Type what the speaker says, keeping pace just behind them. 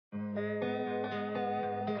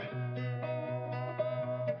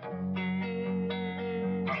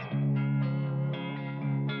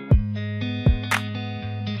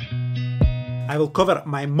I will cover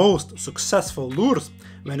my most successful lures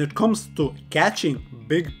when it comes to catching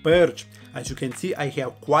big perch. As you can see, I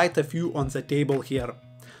have quite a few on the table here.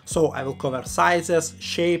 So I will cover sizes,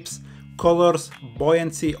 shapes, colors,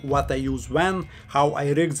 buoyancy, what I use when, how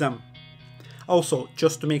I rig them. Also,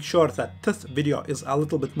 just to make sure that this video is a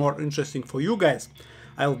little bit more interesting for you guys,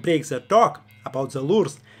 I'll break the talk about the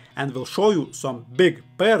lures and will show you some big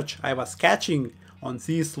perch I was catching on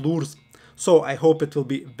these lures. So I hope it will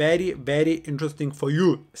be very interesting for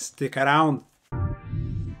you. Stick around.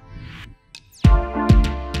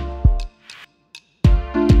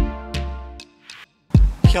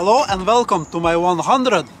 Hello and welcome to my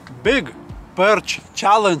 100 big perch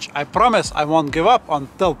challenge. I promise I won't give up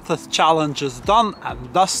until this challenge is done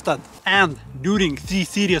and dusted. And during this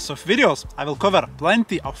series of videos I will cover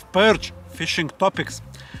plenty of perch fishing topics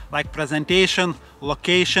like presentation,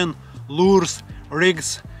 location, lures,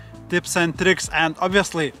 rigs, tips and tricks, and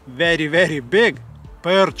obviously very big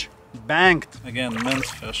perch banked. Again, mince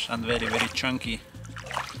fish and very chunky.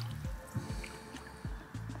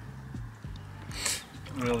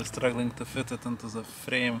 Really struggling to fit it into the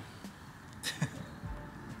frame.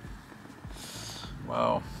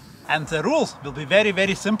 Wow. And the rules will be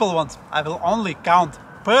very simple ones. I will only count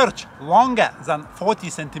perch longer than 40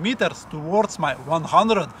 centimeters towards my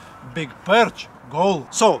 100 big perch goal.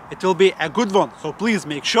 So it will be a good one, so please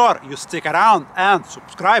make sure you stick around and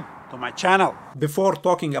subscribe to my channel. Before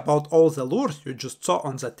talking about all the lures you just saw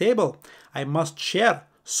on the table, I must share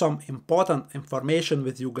some important information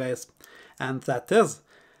with you guys, and that is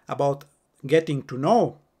about getting to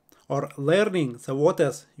know or learning the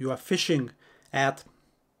waters you are fishing at.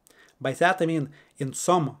 By that I mean, in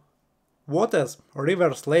some waters,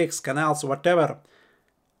 rivers, lakes, canals, whatever,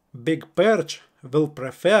 big perch will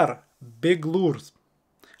prefer big lures.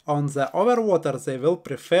 On the other waters they will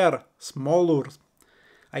prefer small lures.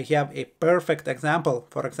 I have a perfect example.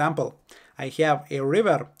 For example, I have a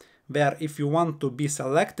river where if you want to be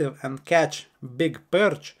selective and catch big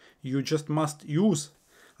perch, you just must use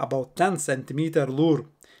about 10 centimeter lure.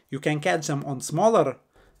 You can catch them on smaller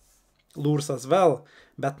lures as well,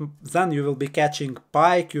 but then you will be catching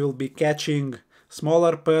pike, you will be catching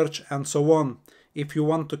smaller perch and so on. If you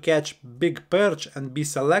want to catch big perch and be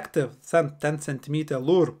selective, then 10 centimeter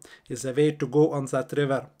lure is the way to go on that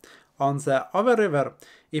river. On the other river,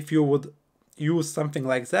 if you would use something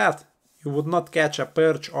like that, you would not catch a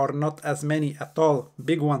perch or not as many at all,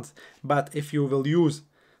 big ones. But if you will use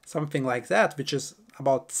something like that, which is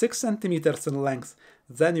about 6 centimeters in length,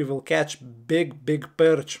 then you will catch big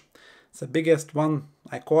perch. The biggest one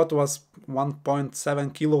I caught was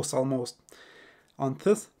 1.7 kilos almost on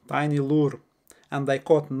this tiny lure. And I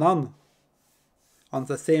caught none on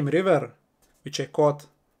the same river, which I caught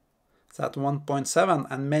that 1.7,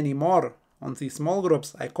 and many more on these small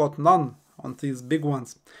groups. I caught none on these big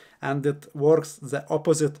ones. And it works the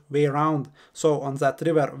opposite way around. So on that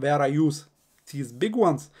river where I use these big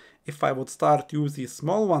ones, if I would start use these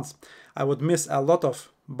small ones, I would miss a lot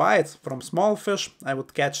of bites from small fish. I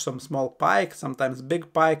would catch some small pike, sometimes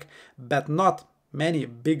big pike, but not many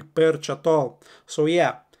big perch at all. So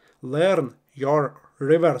yeah, learn your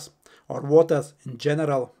rivers or waters in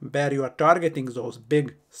general where you are targeting those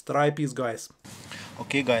big stripies, guys.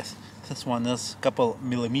 Okay guys, this one is a couple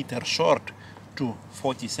millimeters short to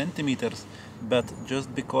 40 centimeters, but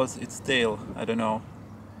just because its tail, I don't know,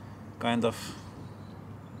 kind of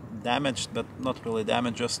damaged, but not really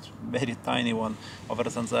damaged, just very tiny one. Other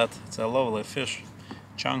than that, it's a lovely fish.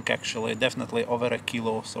 Chunk actually, definitely over a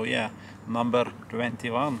kilo. So yeah, number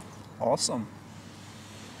 21. Awesome.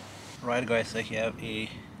 Right guys, I have a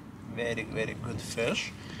very good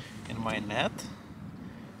fish in my net.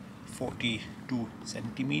 42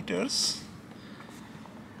 centimeters.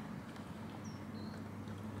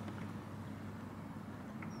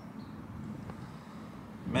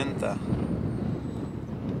 Menta.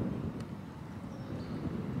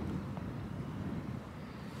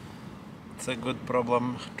 It's a good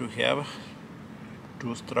problem to have,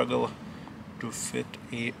 to struggle to fit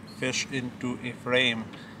a fish into a frame.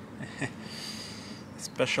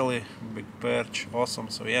 Especially big perch. Awesome.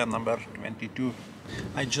 So yeah, number 22.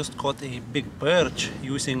 I just caught a big perch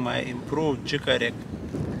using my improved jigger rig.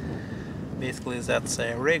 Basically that's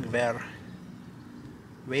a rig where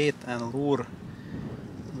weight and lure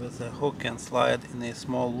with a hook and slide in a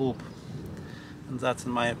small loop. And that's,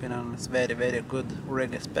 in my opinion, it's very good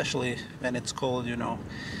rig, especially when it's cold, you know,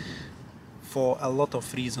 for a lot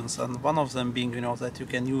of reasons, and one of them being, you know, that you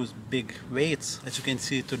can use big weights. As you can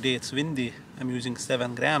see, today it's windy. I'm using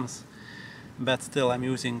 7 grams, but still I'm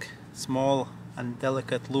using small and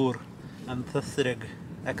delicate lure, and this rig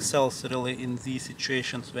excels really in these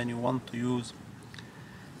situations when you want to use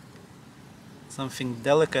something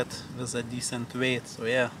delicate with a decent weight. So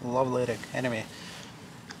yeah, lovely rig. Anyway,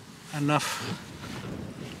 enough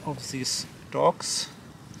of these talks.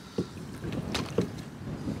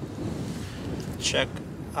 Check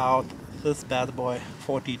out this bad boy,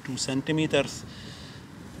 42 centimeters.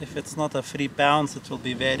 If it's not a 3 pounds, it will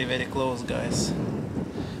be very, very close, guys.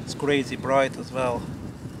 It's crazy bright as well.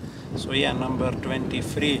 So yeah, number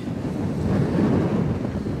 23.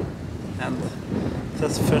 And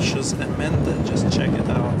this fish is a mint, just check it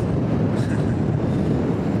out.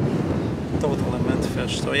 Totally mint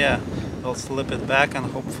fish. So yeah, we'll slip it back and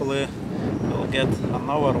hopefully we'll get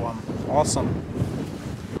another one. Awesome.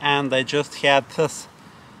 And I just had this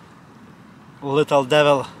little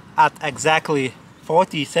devil at exactly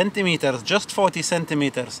 40 centimeters, just 40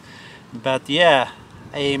 centimeters. But yeah,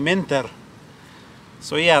 a minter.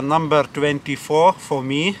 So yeah, number 24 for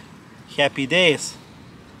me. Happy days.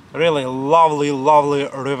 Really lovely, lovely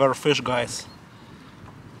river fish, guys.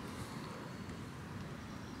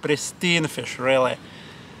 Pristine fish, really.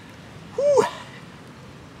 Whew.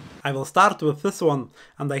 I will start with this one,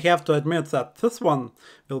 and I have to admit that this one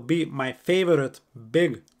will be my favorite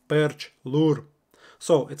big perch lure.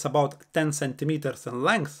 So it's about 10 centimeters in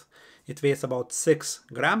length, it weighs about 6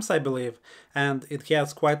 grams I believe, and it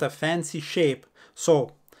has quite a fancy shape.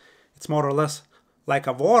 So it's more or less like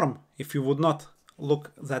a worm if you would not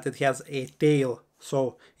look that it has a tail.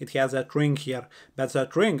 So it has that ring here, but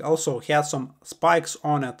that ring also has some spikes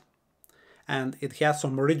on it, and it has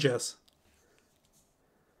some ridges.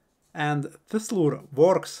 And this lure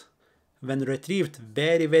works when retrieved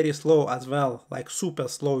very, very slow as well, like super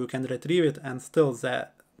slow. You can retrieve it and still the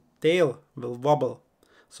tail will wobble.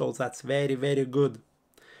 So that's very, very good.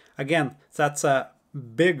 Again, that's a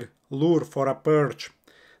big lure for a perch.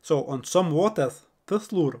 So on some waters,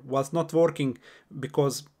 this lure was not working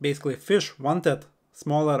because basically fish wanted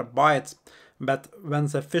smaller bites. But when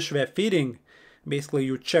the fish were feeding, basically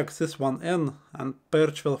you check this one in and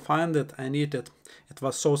perch will find it and eat it. It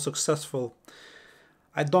was so successful.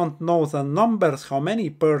 I don't know the numbers, how many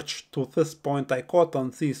perch to this point I caught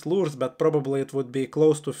on these lures, but probably it would be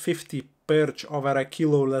close to 50 perch over a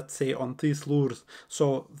kilo, let's say, on these lures.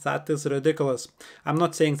 So that is ridiculous. I'm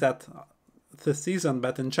not saying that this season,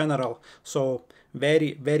 but in general. So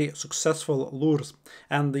very, very successful lures.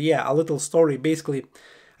 And yeah, a little story. Basically,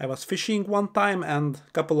 I was fishing one time and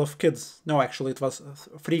a couple of kids, no, actually it was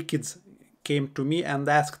 3 kids, came to me and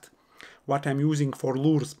asked what I'm using for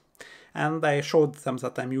lures. And I showed them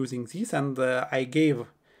that I'm using these, and I gave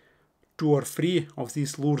 2 or 3 of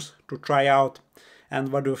these lures to try out.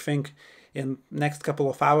 And what do you think? In next couple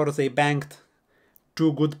of hours they banked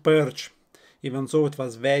 2 good perch, even though it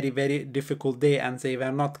was very, very difficult day and they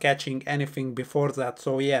were not catching anything before that.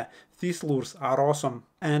 So yeah, these lures are awesome.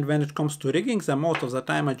 And when it comes to rigging them, most of the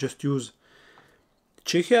time I just use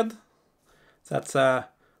jig head. That's a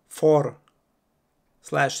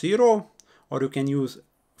 4/0, or you can use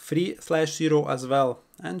 3/0 as well,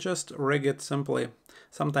 and just rig it simply.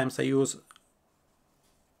 Sometimes I use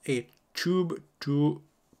a tube to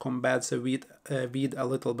combat the weed a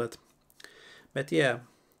little bit. But yeah,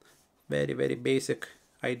 very, very basic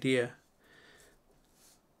idea.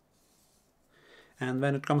 And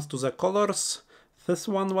when it comes to the colors, this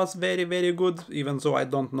one was very, very good, even though I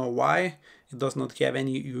don't know why. It does not have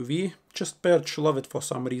any UV. Just perch love it for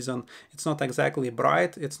some reason. It's not exactly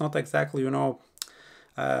bright. It's not exactly, you know,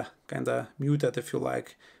 kind of muted, if you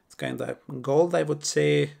like. It's kind of gold, I would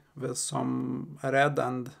say, with some red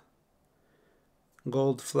and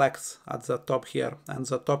gold flecks at the top here. And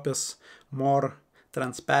the top is more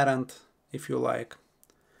transparent, if you like.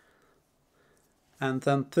 And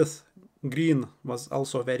then this green was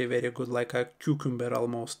also very, very good, like a cucumber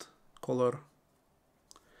almost color.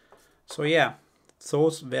 So yeah,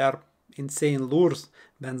 those were insane lures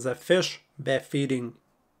when the fish were feeding.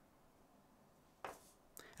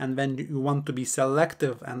 And when you want to be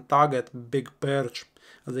selective and target big perch,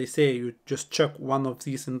 as I say, you just chuck one of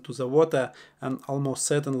these into the water and almost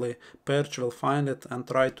certainly perch will find it and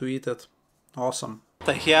try to eat it. Awesome.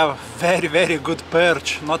 I have very, very good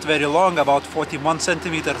perch, not very long, about 41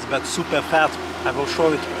 centimeters, but super fat. I will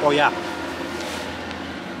show it. Oh yeah.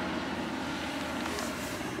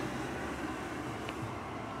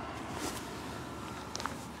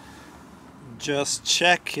 Just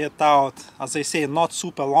check it out. As I say, not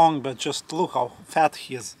super long, but just look how fat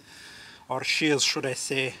he is. Or she is, should I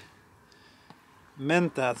say.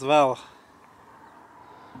 Mint as well.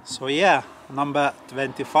 So yeah, number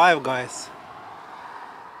 25, guys.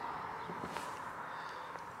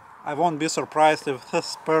 I won't be surprised if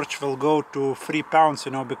this perch will go to 3 pounds,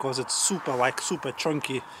 you know, because it's super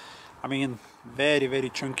chunky. I mean, very,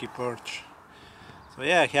 very chunky perch. So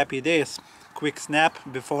yeah, happy days. Quick snap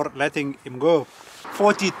before letting him go.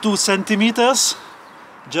 42 centimeters.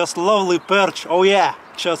 Just lovely perch. Oh yeah,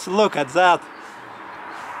 just look at that.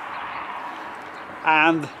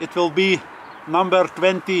 And it will be number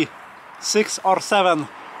 26 or 7.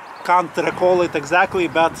 Can't recall it exactly,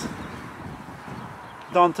 but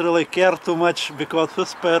don't really care too much because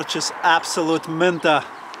this perch is absolute minta.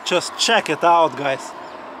 Just check it out, guys.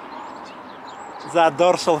 That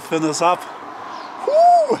dorsal fin is up.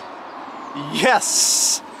 Woo!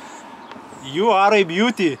 Yes! You are a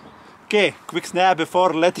beauty. Okay, quick snap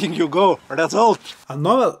before letting you go. Result.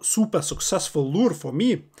 Another super successful lure for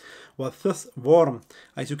me was this worm.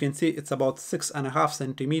 As you can see, it's about 6.5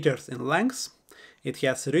 centimeters in length. It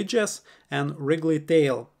has ridges and wriggly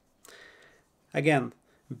tail. Again,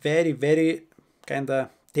 very kinda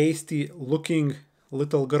tasty looking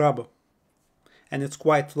little grub. And it's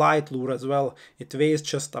quite light lure as well. It weighs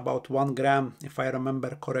just about 1 gram if I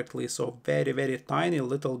remember correctly. So very tiny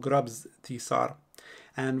little grubs these are.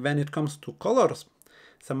 And when it comes to colors,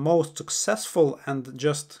 the most successful and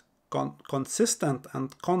just consistent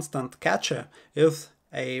and constant catcher is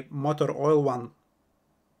a motor oil one.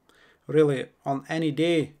 Really, on any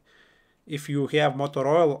day, if you have motor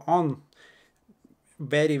oil on,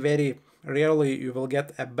 very rarely you will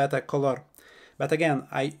get a better color. But again,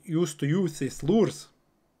 I used to use these lures,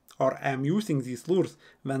 or am using these lures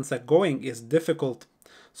when the going is difficult.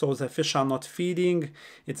 So the fish are not feeding,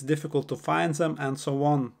 it's difficult to find them, and so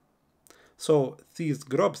on. So these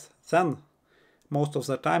grubs, then, most of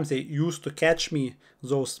the time they used to catch me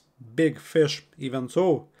those big fish, even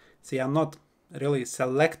though they are not really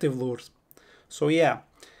selective lures. So yeah,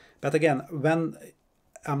 but again, when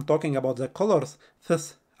I'm talking about the colors,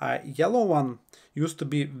 this yellow one used to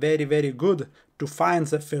be very good to find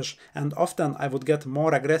the fish, and often I would get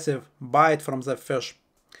more aggressive bite from the fish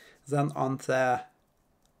than on the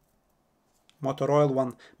motor oil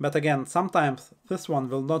one. But again, sometimes this one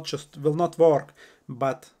will not work,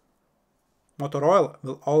 but motor oil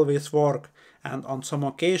will always work, and on some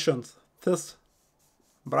occasions this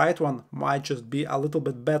bright one might just be a little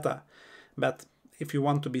bit better. But if you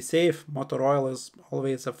want to be safe, motor oil is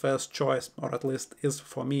always the first choice, or at least is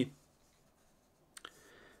for me.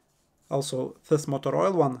 Also, this motor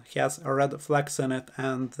oil one has red flecks in it,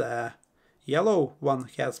 and the yellow one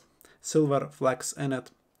has silver flecks in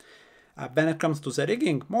it. When it comes to the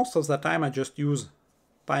rigging, most of the time I just use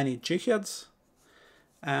tiny jig heads,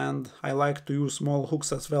 and I like to use small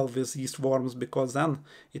hooks as well with these worms, because then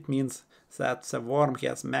it means that the worm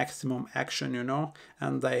has maximum action, you know,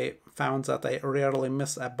 and I found that I rarely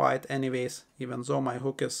miss a bite anyways, even though my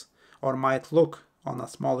hook is, or might look, on a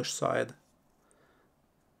smallish side.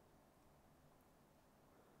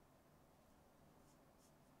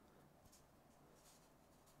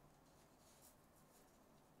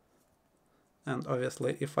 And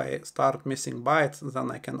obviously if I start missing bites,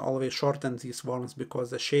 then I can always shorten these worms,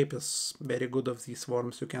 because the shape is very good of these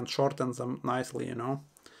worms. You can shorten them nicely, you know.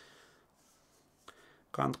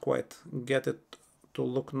 Can't quite get it to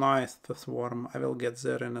look nice, this worm. I will get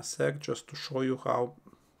there in a sec, just to show you how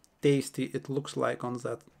tasty it looks like on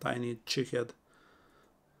that tiny jig head.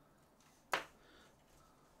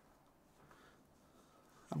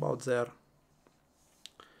 About there.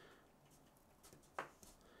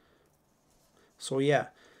 So yeah,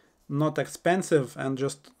 not expensive and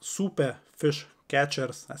just super fish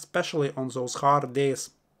catchers, especially on those hard days.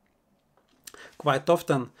 Quite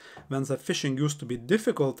often, when the fishing used to be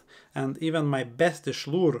difficult and even my bestish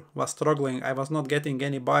lure was struggling, I was not getting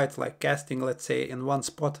any bites, like casting, let's say, in one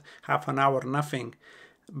spot, half an hour, nothing.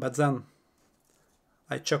 But then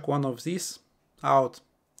I chuck one of these out,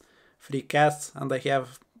 3 casts, and I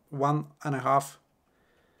have 1.5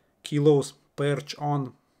 kilos perch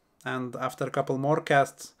on. And after a couple more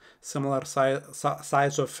casts, similar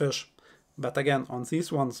size of fish. But again, on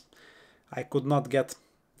these ones, I could not get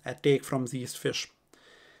a take from these fish,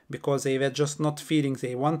 because they were just not feeding.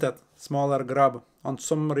 They wanted smaller grub on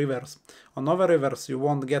some rivers. On other rivers, you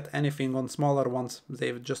won't get anything on smaller ones.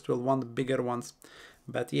 They just will want bigger ones.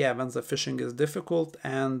 But yeah, when the fishing is difficult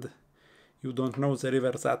and you don't know the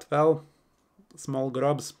river that well, small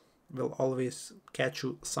grubs will always catch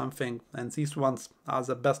you something, and these ones are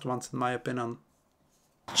the best ones in my opinion.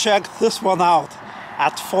 Check this one out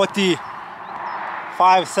at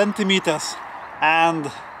 45 centimeters and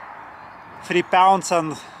 3 pounds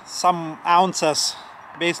and some ounces,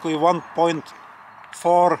 basically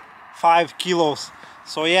 1.45 kilos.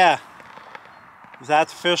 So yeah, that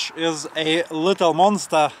fish is a little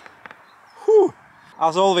monster. Whew.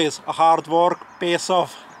 As always, hard work pays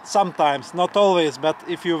off. Sometimes, not always, but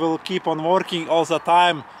if you will keep on working all the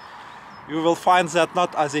time, you will find that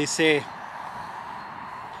not as they say.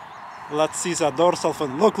 Let's see the dorsal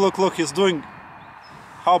fin. Look, look, look, he's doing.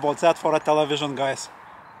 How about that for a television, guys?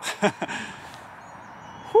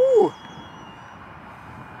 Whew.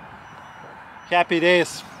 Happy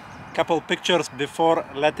days. Couple pictures before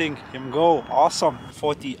letting him go. Awesome.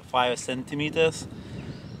 45 centimeters.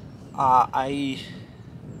 I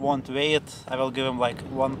won't weigh it. I will give him like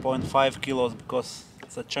 1.5 kilos because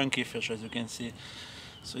it's a chunky fish, as you can see.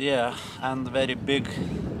 So yeah, and very big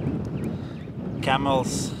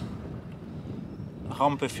camel's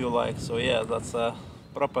hump, if you like. So yeah, that's a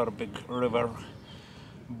proper big river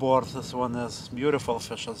board. This one is beautiful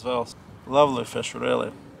fish as well. Lovely fish,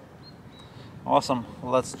 really. Awesome.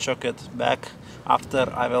 Let's chuck it back.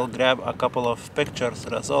 After I will grab a couple of pictures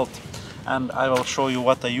result, and I will show you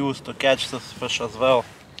what I used to catch this fish as well.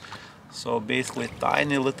 So basically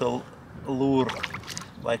tiny little lure,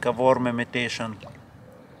 like a worm imitation.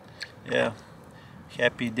 Yeah,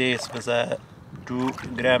 happy days with a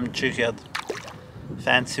 2-gram jighead.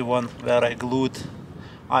 Fancy one where I glued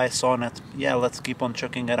ice on it. Yeah, let's keep on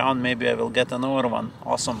checking around. Maybe I will get another one.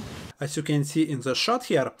 Awesome. As you can see in the shot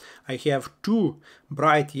here, I have 2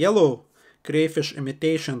 bright yellow crayfish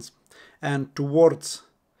imitations, and towards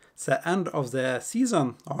the end of the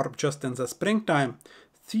season, or just in the springtime,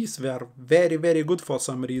 these were very, very good for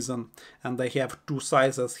some reason. And I have 2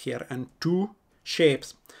 sizes here and 2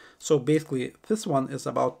 shapes. So basically this one is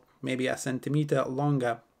about maybe a centimeter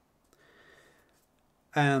longer,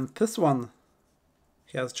 and this one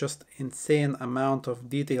has just insane amount of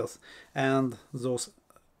details, and those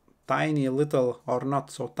tiny little, or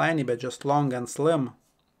not so tiny, but just long and slim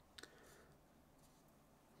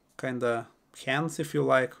kinda hands, if you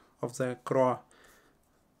like, of the craw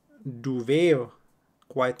do wave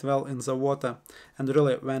quite well in the water. And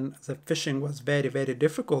really, when the fishing was very, very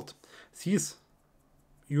difficult, these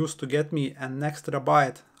used to get me an extra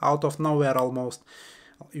bite out of nowhere almost.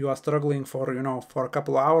 You are struggling for, you know, for a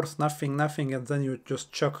couple of hours, nothing, and then you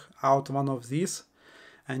just chuck out one of these,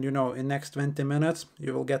 and you know, in next 20 minutes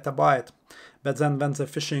you will get a bite. But then when the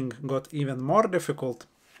fishing got even more difficult,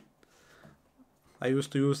 I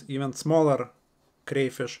used to use even smaller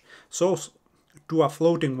crayfish. So 2 are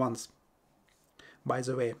floating ones, by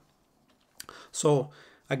the way. So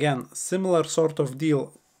again, similar sort of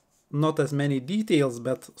deal, not as many details,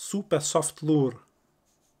 but super soft lure.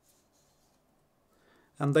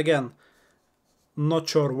 And again, not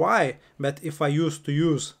sure why, but if I used to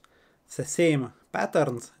use the same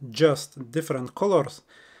patterns, just different colors,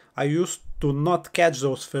 I used to not catch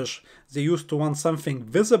those fish. They used to want something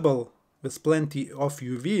visible with plenty of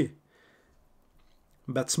UV,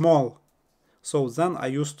 but small. So then I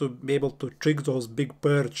used to be able to trick those big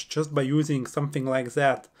perch just by using something like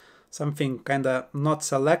that. Something kinda not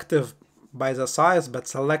selective by the size, but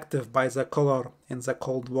selective by the color in the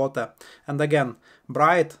cold water. And again,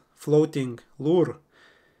 bright floating lure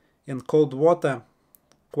in cold water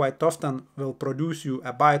quite often will produce you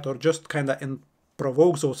a bite, or just kinda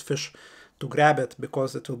provoke those fish to grab it,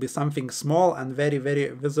 because it will be something small and very, very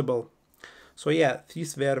visible. So yeah,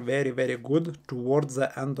 these were very, very good towards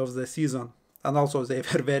the end of the season. And also they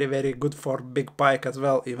were very, very good for big pike as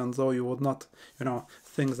well, even though you would not, you know,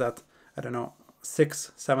 think that, I don't know,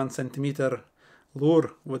 6-7 centimeter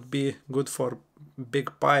lure would be good for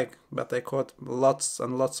big pike, but I caught lots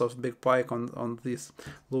and lots of big pike on these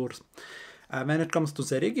lures. When it comes to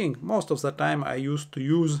the rigging, most of the time I used to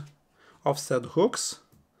use offset hooks,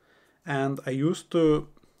 and I used to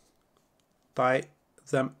tie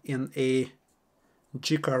them in a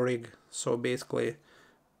jigger rig. So basically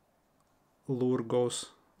lure goes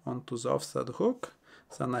onto the offset hook,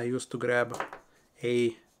 then I used to grab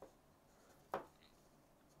a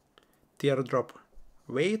teardrop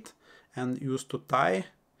weight and used to tie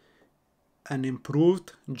an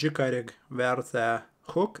improved jigger rig where the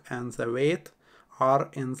hook and the weight are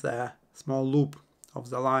in the small loop of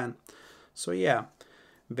the line. So yeah,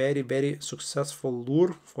 very, very successful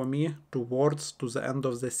lure for me towards to the end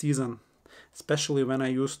of the season, especially when I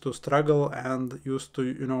used to struggle and used to,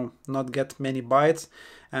 you know, not get many bites,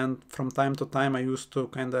 and from time to time I used to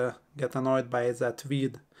kind of get annoyed by that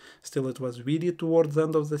weed. Still, it was weedy towards the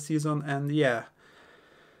end of the season, and yeah,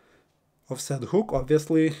 offset hook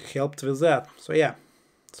obviously helped with that. So yeah,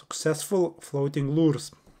 successful floating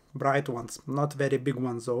lures, bright ones, not very big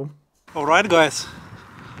ones though. Alright guys,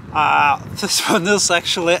 this one is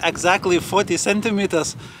actually exactly 40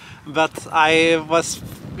 centimeters, but I was,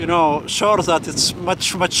 you know, sure that it's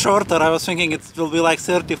much shorter. I was thinking it will be like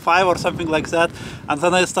 35 or something like that, and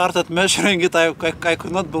then I started measuring it. I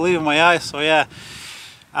could not believe my eyes. So yeah,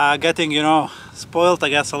 getting, you know, spoiled, I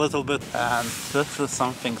guess, a little bit. And this is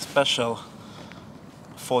something special.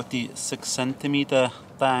 46 centimeter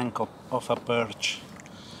tank of a perch.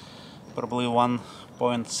 Probably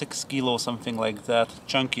 1.6 kilo, something like that.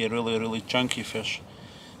 Chunky, really chunky fish.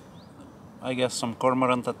 I guess some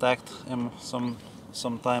cormorant attacked him some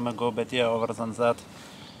time ago, but yeah, other than that,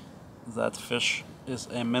 that fish is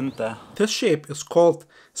a minta. This shape is called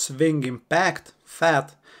swing impact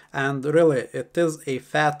fat, and really it is a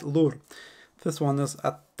fat lure. This one is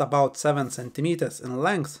at about 7 centimeters in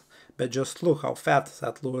length, but just look how fat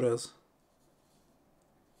that lure is.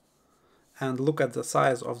 And look at the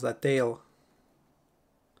size of the tail.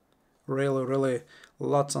 Really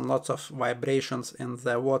lots and lots of vibrations in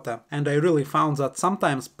the water. And I really found that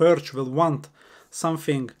sometimes perch will want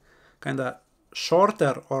something kinda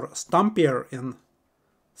shorter or stumpier in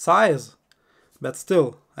size, but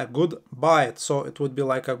still a good bite. So it would be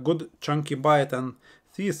like a good chunky bite, and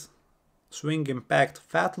these swing impact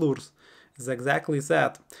fat lures is exactly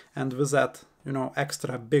that. And with that, you know,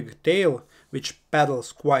 extra big tail, which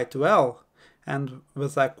paddles quite well, and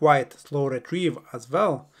with a quite slow retrieve as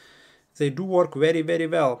well, they do work very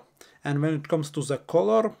well. And when it comes to the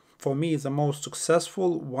color, for me the most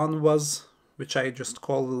successful one was, which I just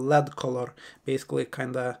call lead color, basically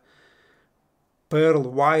kinda pearl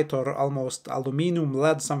white or almost aluminum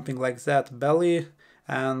lead, something like that, belly,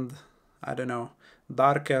 and I don't know,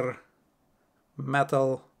 darker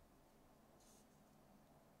metal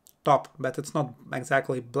top, but it's not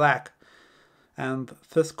exactly black. And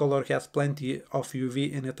this color has plenty of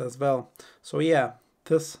UV in it as well. So yeah,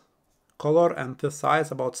 this color and this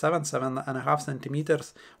size, about 7.5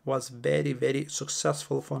 centimeters, was very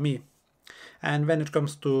successful for me. And when it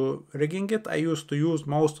comes to rigging it, I used to use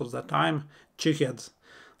most of the time jig heads,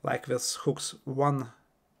 like with hooks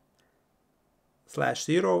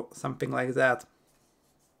 1/0, something like that.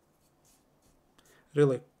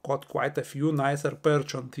 Really caught quite a few nicer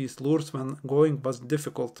perch on these lures when going was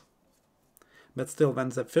difficult. But still, when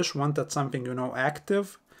the fish wanted something, you know,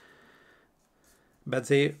 active, but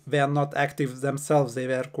they were not active themselves, they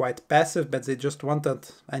were quite passive, but they just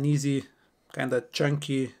wanted an easy, kind of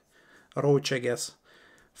chunky roach, I guess,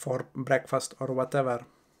 for breakfast or whatever.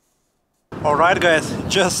 Alright guys,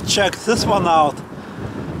 just check this one out.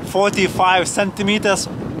 45 centimeters,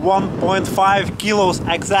 1.5 kilos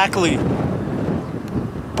exactly.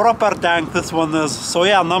 Proper tank this one is. So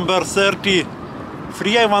yeah, number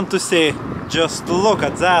 33, I want to say. Just look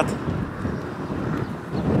at that.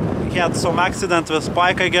 He had some accident with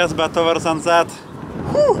Spike, I guess, but other than that,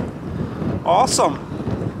 whew, awesome.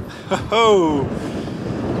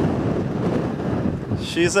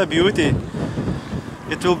 She's a beauty.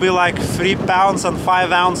 It will be like 3 pounds and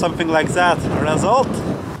 5 ounce, something like that. Result.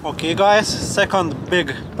 Okay guys, second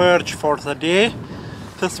big perch for the day.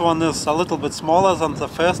 This one is a little bit smaller than the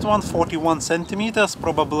first one, 41 centimeters.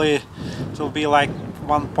 Probably it will be like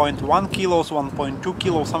 1.1 kilos, 1.2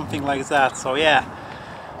 kilos, something like that. So yeah.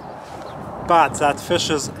 But that fish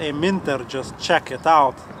is a minter, just check it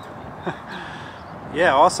out.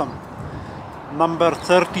 Yeah, awesome. Number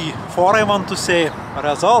 34, I want to say,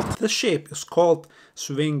 result. This shape is called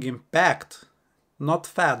swing impact, not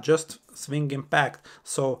fat, just swing impact.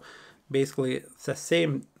 So basically the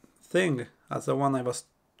same thing as the one I was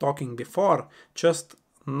talking before, just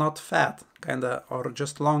not fat, kinda, or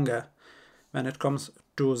just longer when it comes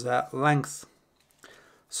to the length.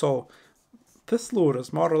 So this lure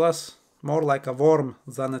is more or less more like a worm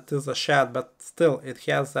than it is a shad, but still it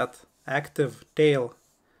has that active tail,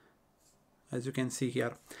 as you can see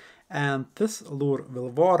here. And this lure will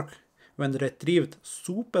work when retrieved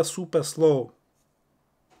super slow,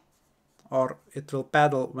 or it will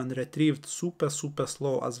paddle when retrieved super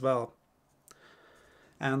slow as well.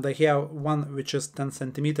 And I have one which is 10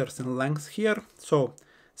 centimeters in length here. So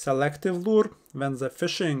selective lure when the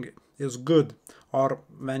fishing is good, or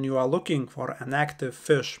when you are looking for an active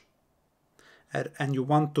fish and you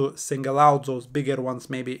want to single out those bigger ones,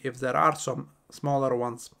 maybe if there are some smaller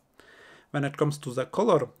ones. When it comes to the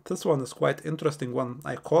color, this one is quite interesting one.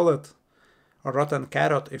 I call it a rotten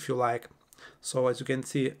carrot, if you like. So as you can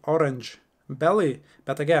see, orange belly,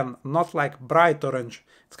 but again, not like bright orange.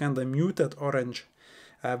 It's kind of muted orange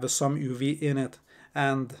with some UV in it,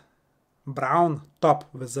 and brown top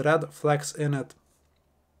with red flecks in it.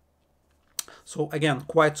 So again,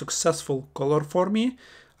 quite successful color for me.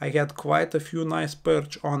 I had quite a few nice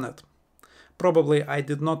perch on it. Probably I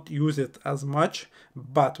did not use it as much,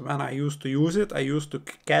 but when I used to use it, I used to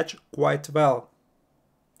catch quite well.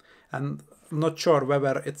 And I'm not sure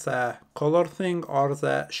whether it's a color thing or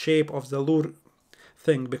the shape of the lure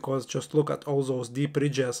thing, because just look at all those deep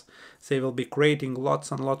ridges. They will be creating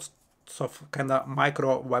lots and lots of kind of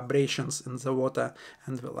micro vibrations in the water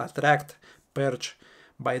and will attract perch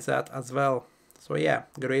by that as well. So yeah,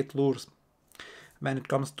 great lures. When it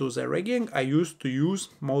comes to the rigging, I used to use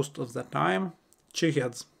most of the time jig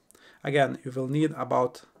heads. Again, you will need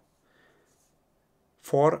about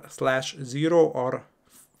 4/0 or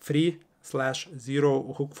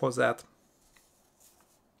 3/0 hook for that.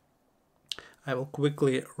 I will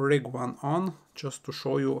quickly rig one on just to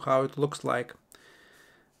show you how it looks like.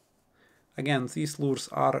 Again, these lures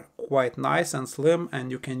are quite nice and slim,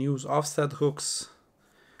 and you can use offset hooks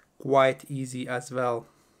quite easy as well.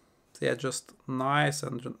 They are just nice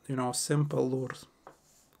and, you know, simple lures.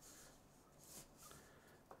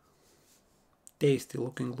 Tasty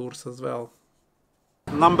looking lures as well.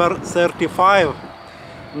 Number 35.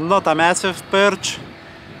 Not a massive perch.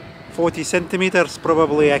 40 centimeters,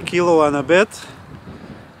 probably a kilo and a bit.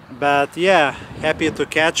 But yeah, happy to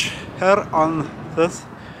catch her on this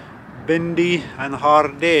windy and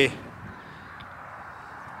hard day.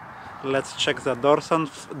 Let's check the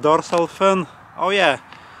dorsal fin. Oh yeah,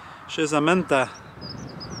 she's a minta.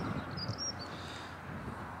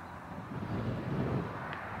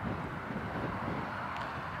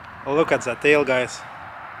 Look at the tail, guys.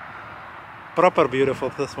 Proper beautiful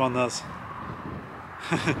this one is.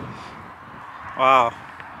 Wow.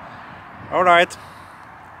 Alright.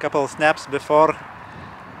 Couple snaps before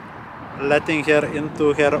letting her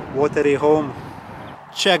into her watery home.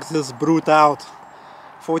 Check this brute out.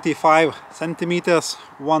 45 centimeters,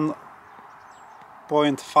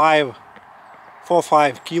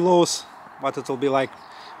 1.545 kilos, but it will be like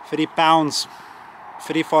 3 pounds,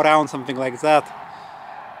 3-4 ounce, something like that.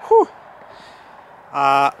 Whew.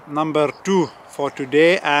 Number 2 for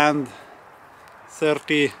today, and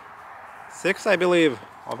 36, I believe,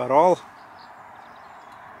 overall.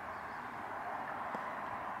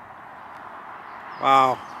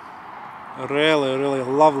 Wow, really, really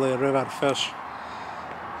lovely river fish.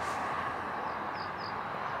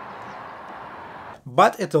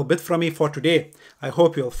 But it'll be it from me for today. I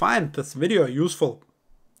hope you'll find this video useful.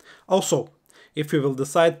 Also, if you will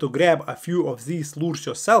decide to grab a few of these lures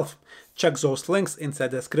yourself, check those links in the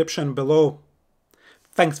description below.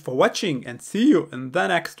 Thanks for watching and see you in the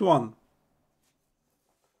next one.